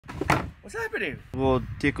What's happening? We'll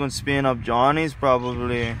take on spin up Johnny's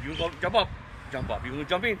probably. You go jump up. Jump up. You gonna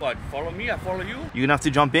jump in, but follow me, I follow you. You're gonna have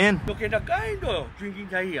to jump in. Okay, the guy though, drinking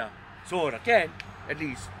here. Soda can, at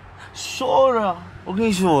least. Soda.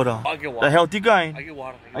 Okay, soda. I'll get water. The healthy guy. I get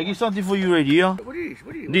water. I get something for you right here. What is this?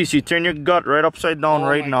 What is This, you turn your gut right upside down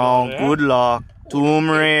right now. God, Good luck.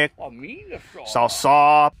 Turmeric. Oh, mean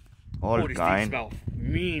Salsa. All this kind. smell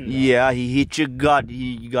mean. Yeah, he hit your gut.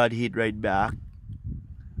 He got hit right back.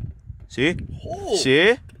 See? Oh.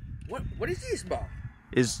 See? What is this, bro?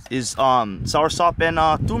 Is soursop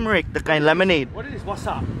and turmeric, the kind lemonade. What is this? What's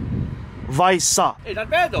up? Visa. Hey, not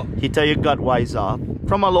bad though. He tell you gut wise up.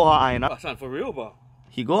 From Aloha Aina. That's not for real, bro.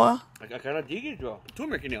 He go, huh? I kinda dig it, bro.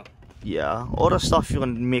 Turmeric in here. Yeah, all the stuff you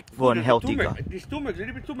can make for a healthy guy. This turmeric,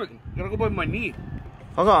 little bit turmeric. Gotta go by my knee.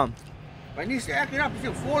 How come? My knee's acting up. It's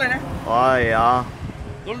still falling, eh? Oh, yeah.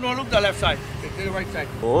 Don't look the left side. To the right side.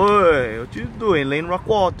 Oi, what you doing? Laying rock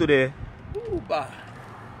wall today? Ooh, bah.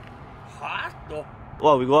 Hot though.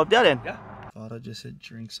 Well, we go up there then. Yeah. Fada just said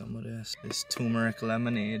drink some of this. This turmeric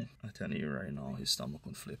lemonade. I tell you right now, his stomach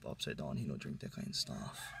will flip upside down. He don't drink that kind of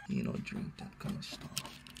stuff. He don't drink that kind of stuff.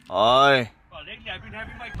 Oi. Well, lately I've been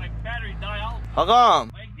having my battery die out. How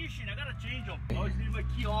come? My ignition, I gotta change them. I always leave my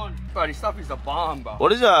key on. Bro, this stuff is a bomb, bro.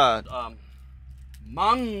 What is that?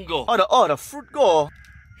 Mango. Oh, the fruit go.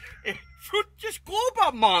 Fruit just go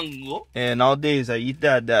about mango. And nowadays I eat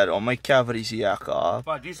that on my cavities yak off.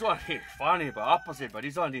 But this one is funny, but opposite, but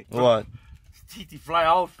this one is What? teeth fly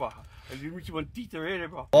out, bro. I give me one teeth already,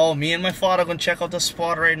 bro. Oh, me and my father gonna check out the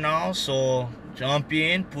spot right now. So jump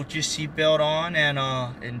in, put your seatbelt on, and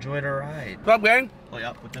enjoy the ride. What's up, gang? Oh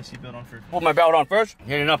yeah, put the seatbelt on first. Put my belt on first.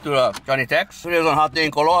 Heading up to Johnny Tex. Today's on hot day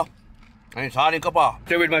in Koloa. And it's hot in Kapa.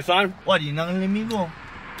 Stay with my son. What, you not gonna let me go?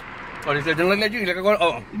 Oh, they said, don't let you. Like,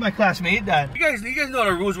 oh. You're my classmate, Dad. You guys know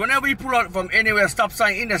the rules. Whenever you pull out from anywhere, stop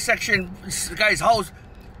sign, intersection, guy's house,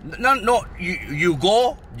 no, you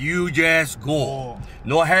go, you just go. Oh.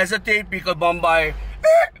 No hesitate, because Bombay,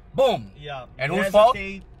 boom. Yeah. And whose fault?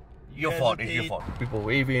 Your fault. It's your fault. People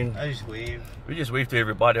waving. I just wave. We just wave to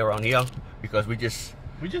everybody around here because we just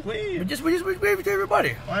wave. We just wave to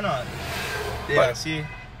everybody. Why not? Yeah, But, see?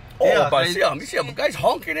 Oh, yeah, but see, guys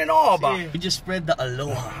honking and all, but we just spread the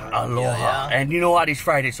aloha. Aloha. Yeah. And you know what? It's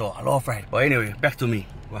Friday, so Aloha Friday. But anyway, back to me.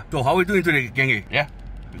 So how we doing today, Gengi? Yeah?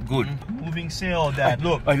 Good. Moving sail, Dad.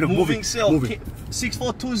 Look, moving sail. moving.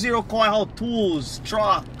 6420 Koi How tools,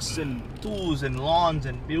 trucks and lawns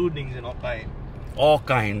and buildings and all kind. All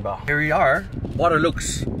kind, bro. Here we are. Water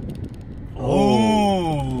looks.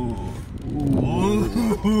 Oh.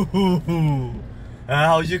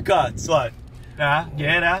 How's your guts? What?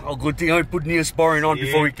 Yeah, that. Oh, good thing I put Neosporin on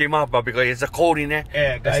before we came out, bro, because it's a cold in there.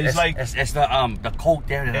 Yeah, guys, it's the cold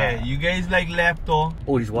there. Yeah, you guys like lepto.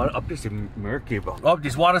 Oh, this water up this is murky, bro. Oh,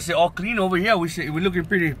 this water say all clean over here. We're looking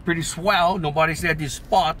pretty swell. Nobody said this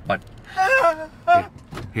spot, but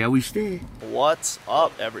here we stay. What's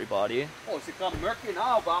up, everybody? Oh, it's become murky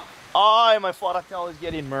now, bro. Oh, my father tell is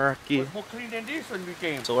getting murky. It was more clean than this when we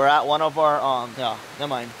came. So we're at one of our yeah, never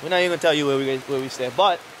mind. We're not even gonna tell you where we stay,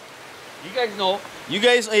 but you guys know. You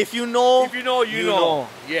guys, if you know, you know.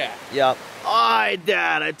 Yeah. Yeah. Alright,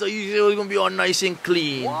 Dad. I thought you said it was gonna be all nice and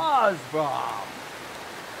clean. Was, bro.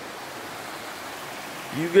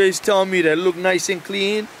 You guys tell me that look nice and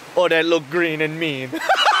clean, or that look green and mean.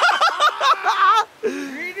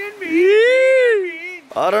 Green and mean.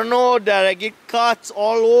 I don't know, Dad. I get cuts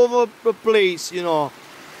all over the place, you know.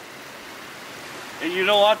 And you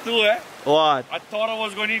know what, too, eh? What? I thought I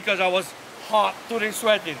was going to eat because I was hot today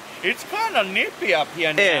sweating. It's kind of nippy up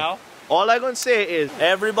here now. All I'm going to say is,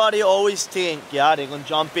 everybody always think, yeah, they're going to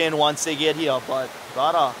jump in once they get here. But,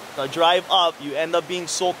 brother, the drive up, you end up being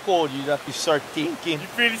so cold, you have to start thinking. You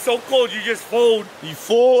feel so cold, you just fold. You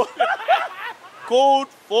fold. Cold,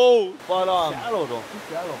 fold. But, shallow, though. Too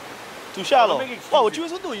shallow. Too shallow? Oh, what you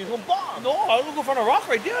was going to do? You was going to bomb? No, I was going to find a rock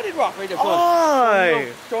right there. I did rock right there.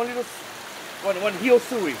 Aye. One heel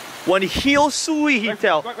suey. One heel suey, he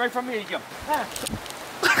tell. Right from here, you go.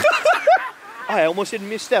 I almost didn't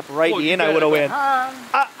misstep right in. I would have went.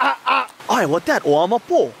 Aye, what that?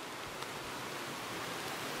 Oamapo.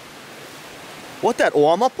 What that?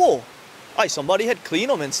 Oamapo. Aye, somebody had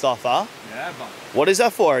cleaned them and stuff, huh? Yeah, but. What is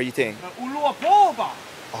that for, you think? Uluapo, ba.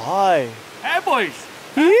 Aye. Hey, boys.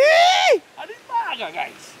 Yee! Ano yung baga,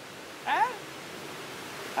 guys? Ha?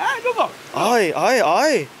 Ha? Look.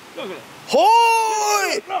 Aye. Look.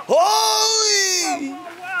 Hoy! Hoy!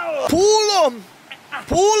 Pull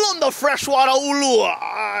them the freshwater ulu.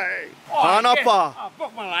 Aye. Hanapa.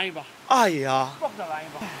 Fuck my line, bro. Aya. Fuck the line,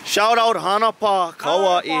 bro. Shout out Hanapa,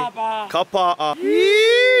 Hawaii, Kapa'a.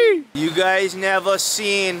 You guys never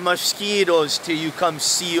seen mosquitoes till you come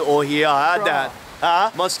see or hear that.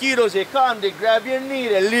 Huh? Mosquitoes, they come, they grab your knee,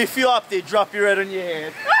 they lift you up, they drop you right on your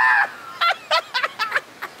head.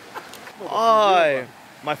 Aye.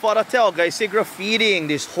 My father tell guys, say graffitiing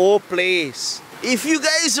this whole place. If you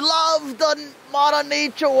guys love the Mother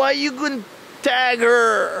Nature, why you gonna tag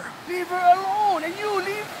her? Leave her alone, and you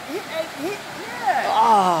leave. Yeah.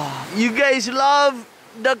 Ah, you guys love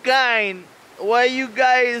the kind. Why you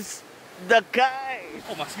guys the kind?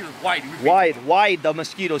 Oh, mosquitoes wide. Wide the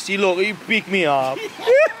mosquito. See, look, you pick me up.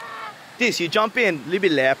 This, you jump in, little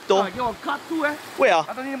bit left though. Yo, cut too, eh? Where?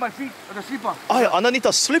 Underneath my feet, the slipper. Oh, underneath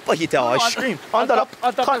the slipper, he tell. I scream. Under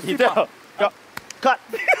the cut, he tell. Cut.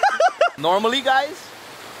 Normally, guys,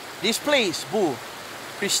 this place, boo,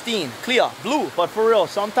 pristine, clear, blue. But for real,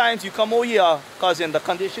 sometimes you come over here, cousin, the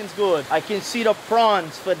condition's good. I can see the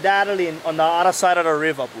prawns for daddling on the other side of the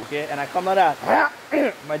river, boo, okay? And I come like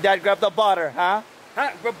that. My dad grabbed the butter, huh?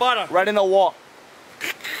 Grab butter. Right in the wall.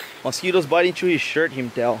 Mosquitoes biting through his shirt,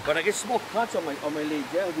 him tell. But I get small cuts on my leg,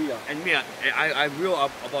 yeah, we are. And me, I'm real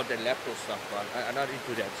up about the lepto stuff, bro. I'm not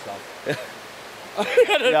into that stuff. I'm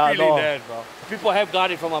not feeling that, bro. People have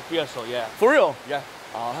got it from up here, so yeah. For real? Yeah.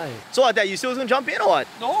 Aye. So what, that you still gonna jump in or what?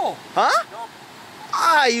 No. Huh? No.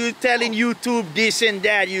 Ah, you telling YouTube this and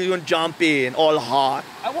that, you gonna jump in all hard.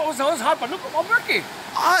 What was hard, but look, I'm working.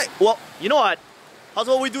 Aye. Well, you know what? How's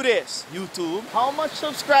about we do this? YouTube, how much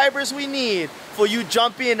subscribers we need for you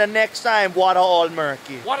jump in the next time water all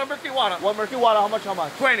murky? Water, murky water. What murky water, how much?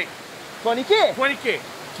 20. 20K? 20K.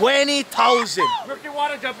 20,000. Murky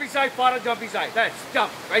water, jump inside, water, jump inside. That's jump,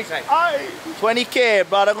 right side. Aye. 20K,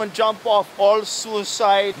 brother gonna jump off all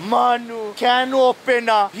suicide, Manu, can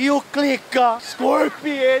opener, heel clicker,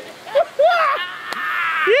 scorpion.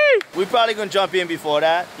 We probably gonna jump in before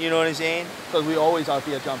that, you know what I'm saying? Because we always out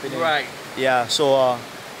here jumping in. Right. Yeah, so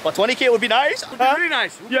but 20K would be nice. Would be really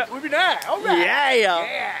nice. Would be nice. All right.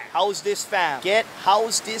 Yeah. Howsdis fam. Get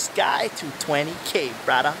Howsdisguy to 20K,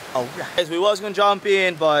 brother. All right. Guys, we was gonna jump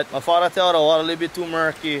in, but my father told the water a little bit too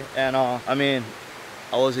murky, and I mean,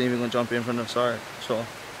 I wasn't even gonna jump in from the start, so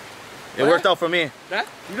it worked out for me. That?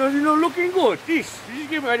 You know, looking good. This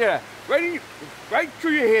give me right there. Right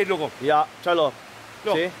through your head, look. Yeah, try look.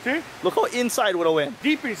 Look, see? Look how inside would have went.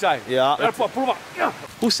 Deep inside. Yeah. Pull up. Yeah.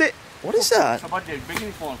 Who said? What is that? Somebody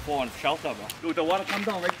beginning for shelter, bro. Look, the water come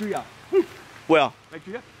down right through here. Well. Right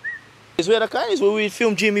through here. Is where the kind is where we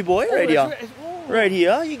film Jimmy Boy right here. Right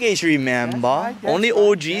here. You guys remember? Only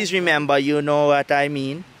OGs remember. You know what I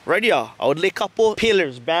mean? Right here. I would lay a couple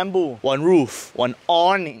pillars, bamboo, one roof, one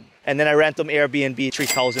awning, and then I rent them Airbnb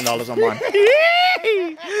 $3,000 a month.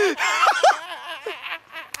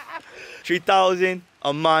 3,000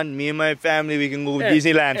 a month. Me and my family, we can go to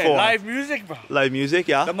Disneyland for live music, bro. Live music,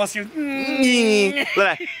 yeah. The must you. You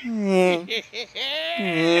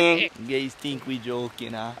guys think we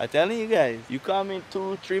joking, huh? I'm telling you guys, you come in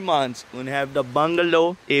 2-3 months, we're gonna have the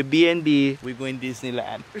bungalow, Airbnb, we're going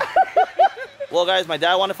Disneyland. Well guys, my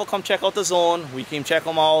dad wanted to come check out the zone. We came check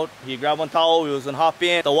him out. He grabbed one towel, we was gonna hop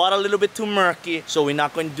in. The water a little bit too murky, so we're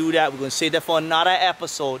not gonna do that. We're gonna save that for another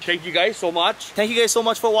episode. Thank you guys so much. Thank you guys so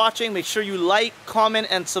much for watching. Make sure you like, comment,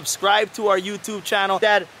 and subscribe to our YouTube channel.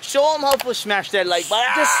 Dad, show them how to smash that like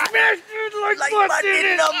button. Just smash the like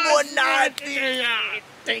button.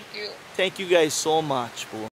 Thank you. Thank you guys so much, bro.